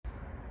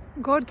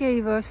God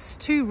gave us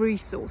two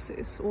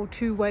resources, or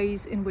two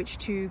ways in which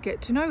to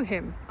get to know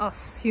him,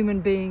 us human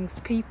beings,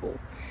 people.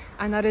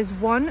 And that is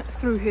one,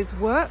 through his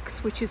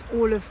works, which is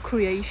all of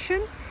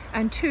creation,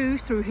 and two,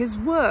 through his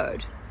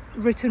word,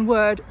 written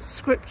word,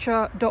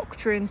 scripture,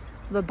 doctrine,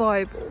 the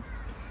Bible.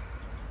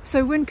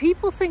 So when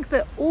people think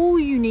that all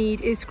you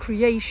need is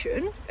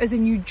creation, as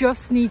in you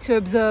just need to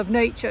observe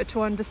nature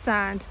to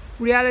understand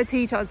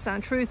reality, to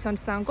understand truth, to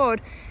understand God,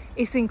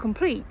 it's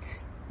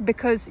incomplete.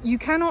 Because you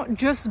cannot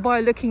just by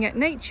looking at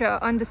nature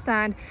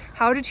understand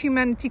how did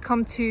humanity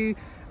come to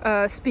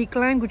speak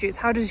languages,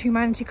 how did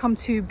humanity come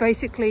to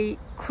basically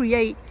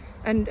create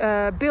and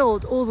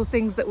build all the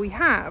things that we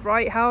have,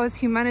 right? How has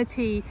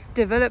humanity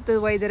developed the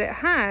way that it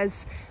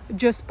has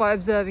just by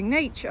observing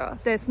nature?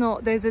 There's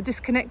a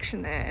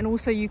disconnection there. And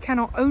also you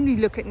cannot only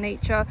look at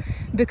nature,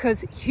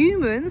 because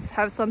humans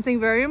have something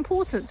very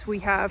important. We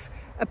have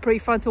a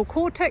prefrontal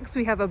cortex,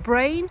 we have a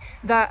brain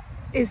that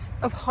is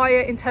of higher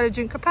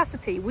intelligent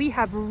capacity. We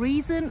have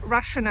reason,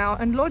 rationale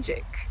and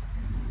logic.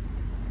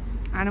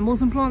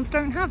 Animals and plants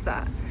don't have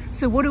that.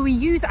 So what do we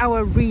use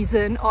our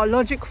reason, our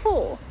logic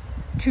for?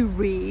 To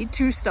read,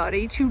 to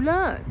study, to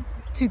learn,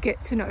 to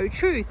get to know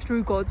truth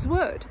through God's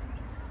word.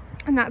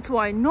 And that's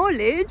why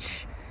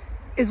knowledge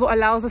is what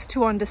allows us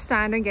to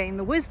understand and gain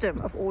the wisdom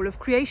of all of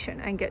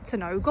creation and get to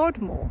know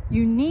God more.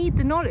 You need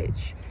the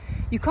knowledge.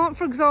 You can't,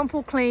 for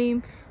example,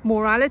 claim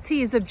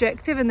morality is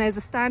objective and there's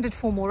a standard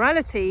for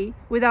morality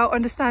without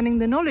understanding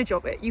the knowledge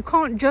of it. You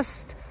can't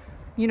just,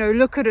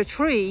 look at a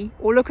tree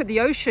or look at the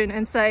ocean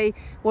and say,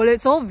 well,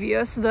 it's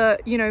obvious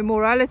that,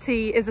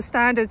 morality is a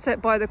standard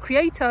set by the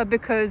Creator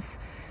because,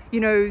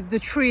 the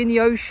tree in the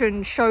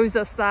ocean shows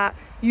us that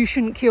you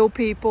shouldn't kill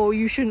people,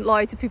 you shouldn't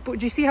lie to people.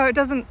 Do you see how it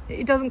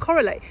doesn't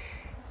correlate?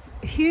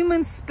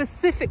 Humans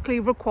specifically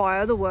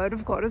require the word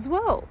of God as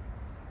well.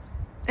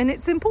 And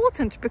it's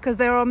important because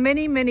there are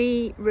many,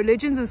 many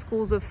religions and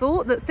schools of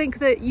thought that think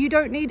that you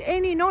don't need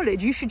any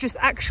knowledge. You should just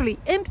actually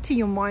empty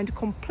your mind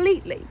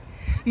completely.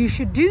 You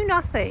should do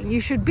nothing.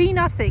 You should be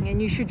nothing.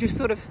 And you should just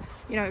sort of,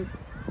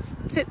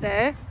 sit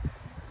there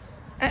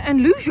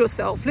and lose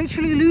yourself,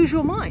 literally lose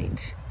your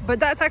mind. But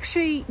that's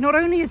actually, not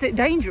only is it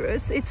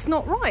dangerous, it's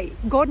not right.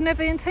 God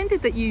never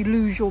intended that you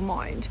lose your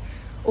mind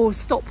or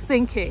stop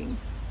thinking,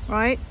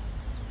 right?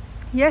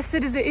 Yes,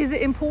 is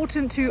it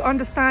important to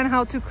understand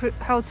how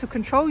to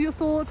control your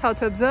thoughts, how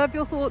to observe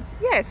your thoughts?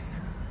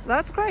 Yes,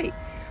 that's great.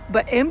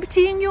 But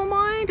emptying your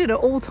mind and at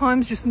all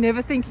times just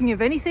never thinking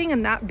of anything,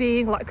 and that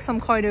being like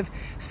some kind of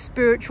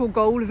spiritual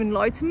goal of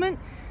enlightenment,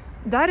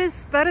 that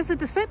is a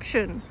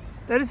deception.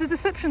 That is a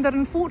deception that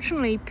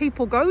unfortunately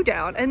people go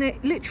down, and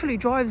it literally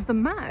drives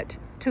them mad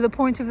to the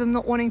point of them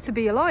not wanting to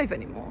be alive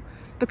anymore.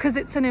 Because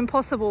it's an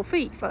impossible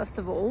feat, first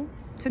of all,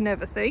 to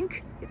never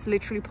think. It's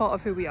literally part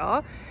of who we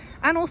are.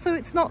 And also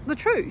it's not the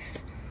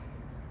truth.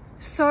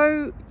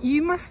 So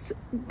you must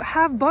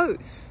have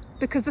both,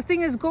 because the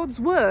thing is, God's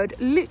word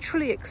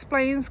literally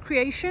explains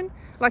creation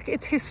like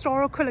it's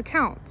historical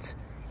account.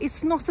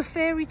 It's not a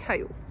fairy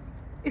tale.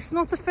 It's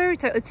not a fairy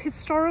tale, it's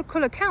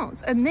historical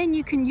accounts. And then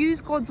you can use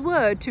God's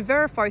word to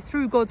verify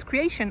through God's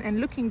creation and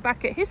looking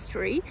back at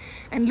history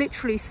and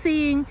literally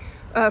seeing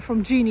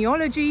from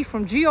genealogy,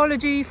 from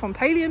geology, from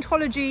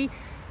paleontology,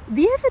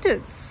 the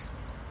evidence.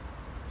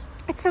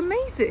 It's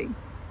amazing.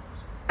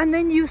 And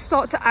then you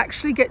start to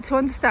actually get to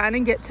understand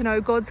and get to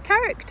know God's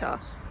character.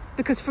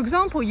 Because, for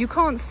example, you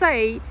can't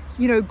say,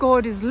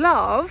 God is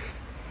love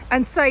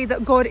and say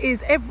that God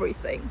is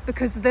everything.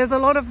 Because there's a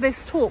lot of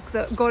this talk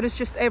that God is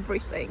just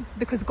everything.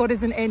 Because God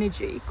is an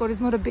energy. God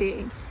is not a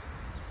being.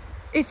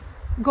 If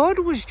God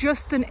was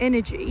just an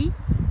energy,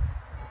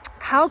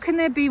 how can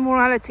there be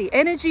morality?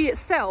 Energy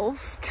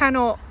itself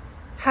cannot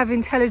have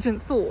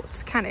intelligent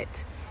thoughts, can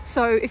it?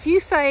 So if you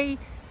say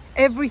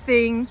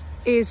everything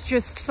is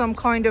just some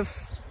kind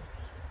of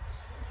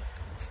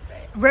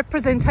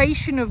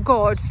representation of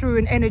God through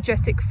an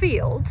energetic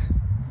field,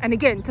 and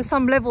again, to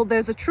some level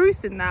there's a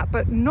truth in that,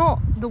 but not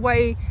the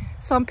way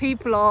some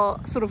people are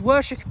sort of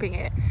worshipping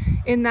it,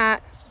 in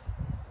that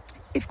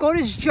if God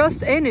is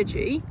just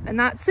energy and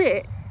that's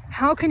it,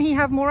 how can he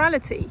have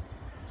morality?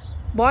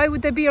 Why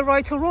would there be a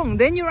right or wrong?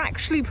 Then you're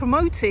actually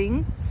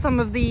promoting some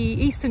of the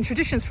Eastern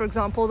traditions, for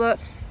example, that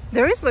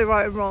there is no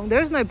right and wrong,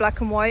 there is no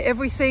black and white,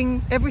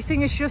 everything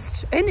is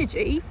just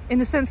energy, in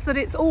the sense that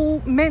it's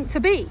all meant to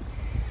be.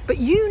 But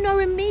you know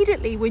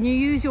immediately when you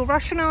use your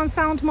rationale and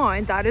sound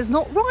mind, that is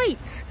not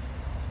right.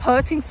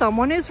 Hurting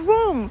someone is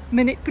wrong.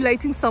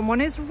 Manipulating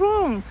someone is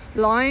wrong.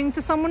 Lying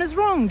to someone is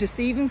wrong.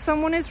 Deceiving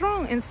someone is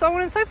wrong. And so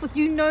on and so forth.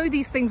 You know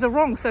these things are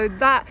wrong. So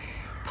that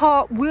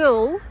part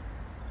will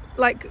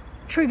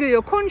trigger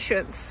your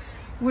conscience,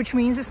 which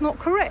means it's not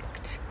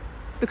correct.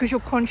 Because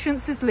your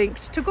conscience is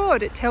linked to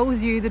God. It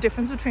tells you the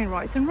difference between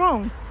right and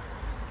wrong.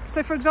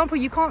 So for example,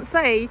 you can't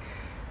say,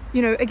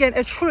 again,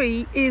 a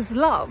tree is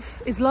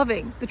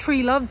loving. The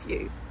tree loves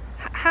you.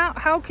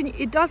 How can you?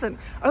 It doesn't.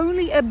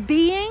 Only a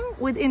being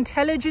with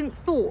intelligent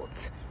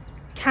thought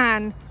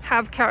can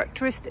have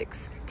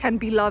characteristics, can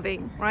be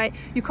loving, right?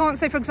 You can't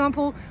say, for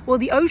example, well,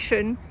 the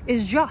ocean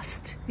is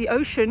just. The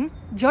ocean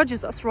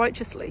judges us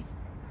righteously.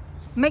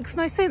 Makes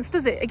no sense,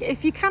 does it?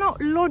 If you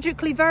cannot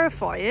logically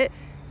verify it,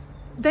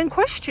 then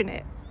question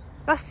it.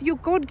 That's your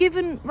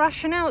God-given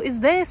rationale is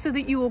there so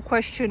that you will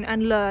question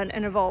and learn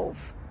and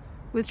evolve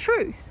with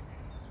truth.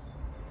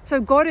 So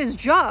God is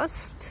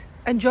just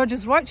and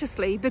judges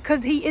righteously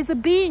because he is a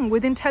being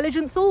with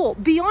intelligent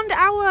thought beyond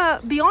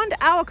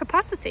our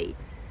capacity.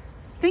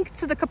 Think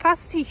to the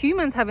capacity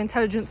humans have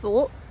intelligent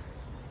thought.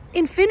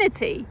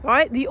 Infinity,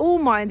 right? The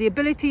all-mind, the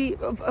ability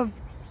of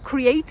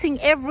creating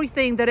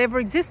everything that ever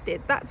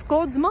existed. That's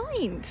God's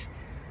mind.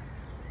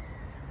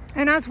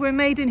 And as we're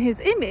made in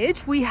his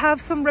image, we have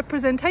some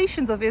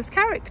representations of his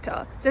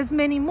character. There's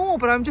many more,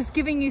 but I'm just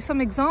giving you some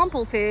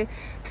examples here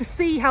to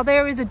see how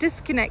there is a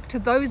disconnect to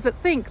those that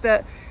think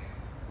that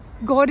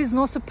God is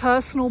not a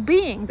personal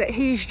being, that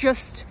he's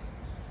just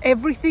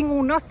everything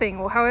or nothing,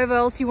 or however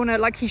else you want to,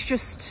 like he's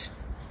just,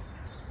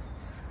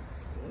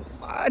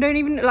 I don't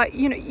even, like,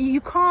 you know,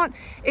 you can't,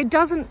 it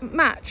doesn't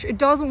match, it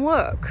doesn't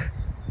work.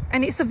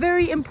 And it's a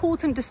very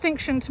important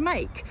distinction to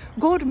make.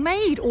 God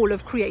made all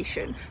of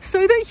creation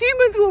so that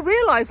humans will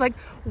realize, like,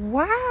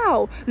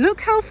 wow,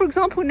 look how, for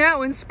example,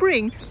 now in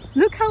spring,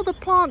 look how the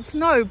plants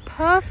know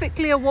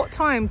perfectly at what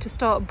time to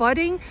start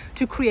budding,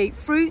 to create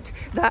fruit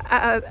that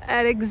at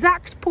an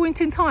exact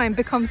point in time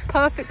becomes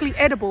perfectly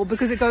edible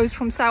because it goes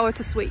from sour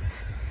to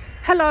sweet.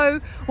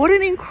 Hello, what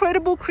an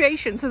incredible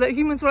creation, so that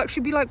humans will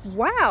actually be like,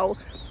 wow,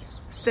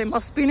 there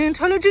must be an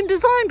intelligent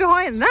design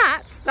behind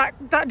that.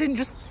 That didn't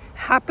just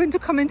happen to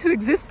come into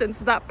existence,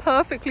 that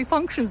perfectly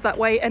functions that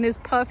way and is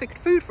perfect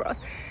food for us,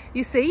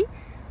 you see.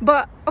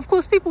 But of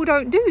course people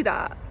don't do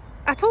that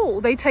at all.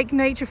 They take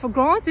nature for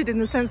granted in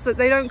the sense that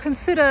they don't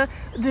consider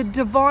the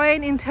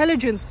divine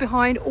intelligence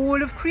behind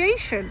all of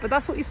creation. But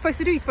that's what you're supposed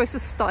to do. You're supposed to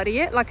study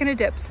it like an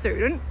adept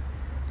student,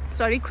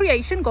 study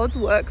creation, God's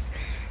works,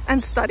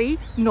 and study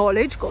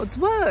knowledge, God's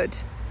word.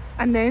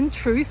 And then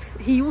truth,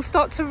 he will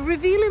start to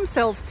reveal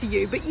himself to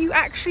you. But you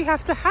actually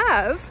have to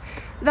have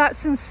that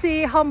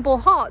sincere, humble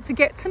heart to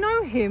get to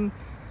know him.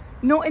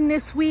 Not in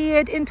this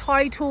weird,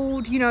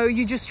 entitled, you know,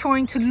 you're just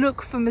trying to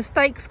look for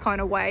mistakes kind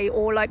of way,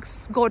 or like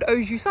God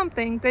owes you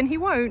something, then he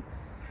won't.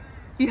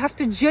 You have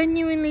to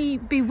genuinely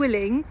be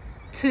willing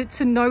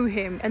to know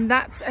him. And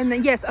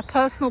then yes, a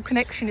personal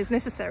connection is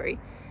necessary.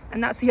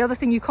 And that's the other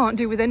thing you can't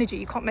do with energy.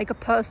 You can't make a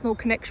personal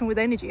connection with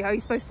energy. How are you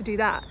supposed to do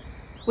that?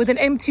 With an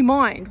empty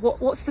mind,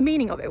 what's the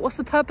meaning of it? What's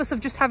the purpose of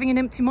just having an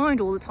empty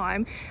mind all the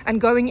time and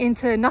going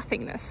into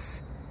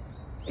nothingness?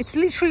 It's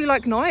literally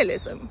like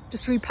nihilism,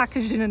 just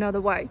repackaged in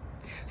another way.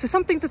 So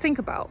some things to think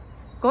about.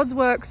 God's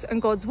works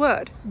and God's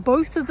word.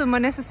 Both of them are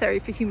necessary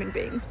for human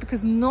beings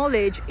because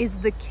knowledge is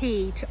the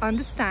key to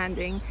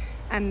understanding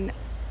and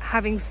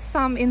having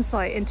some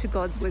insight into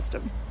God's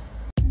wisdom.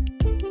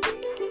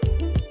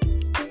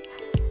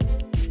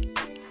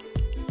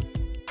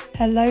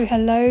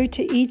 Hello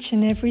to each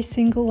and every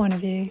single one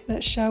of you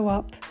that show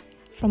up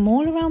from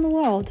all around the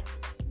world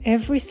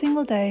every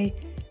single day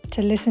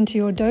to listen to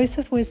your dose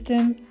of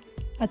wisdom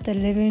at the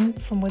Living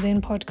From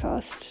Within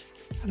podcast.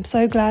 I'm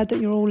so glad that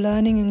you're all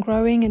learning and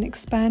growing and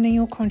expanding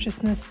your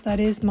consciousness. That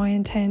is my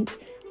intent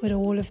with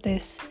all of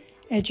this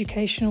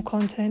educational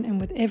content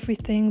and with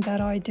everything that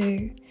I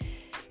do.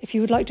 If you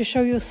would like to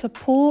show your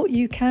support,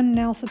 you can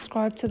now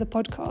subscribe to the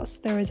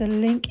podcast. There is a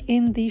link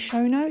in the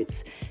show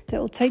notes that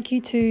will take you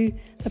to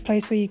the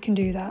place where you can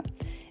do that.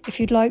 If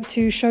you'd like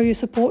to show your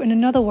support in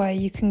another way,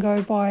 you can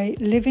go by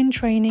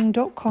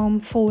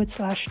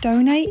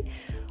livintraining.com/donate.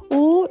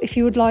 Or if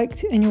you would like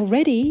to, and you're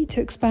ready to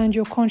expand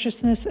your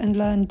consciousness and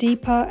learn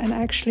deeper and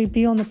actually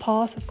be on the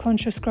path of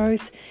conscious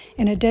growth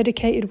in a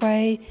dedicated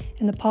way,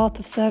 in the path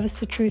of service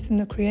to truth and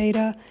the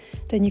Creator,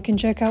 then you can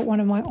check out one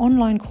of my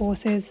online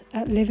courses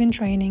at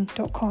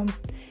livintraining.com.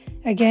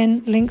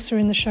 Again, links are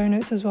in the show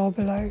notes as well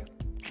below.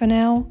 For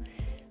now,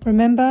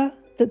 remember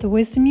that the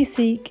wisdom you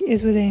seek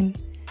is within.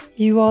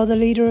 You are the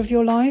leader of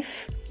your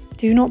life.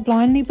 Do not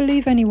blindly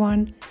believe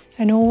anyone,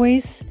 and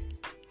always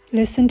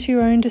listen to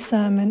your own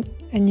discernment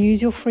and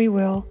use your free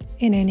will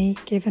in any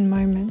given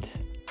moment.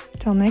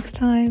 Till next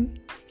time.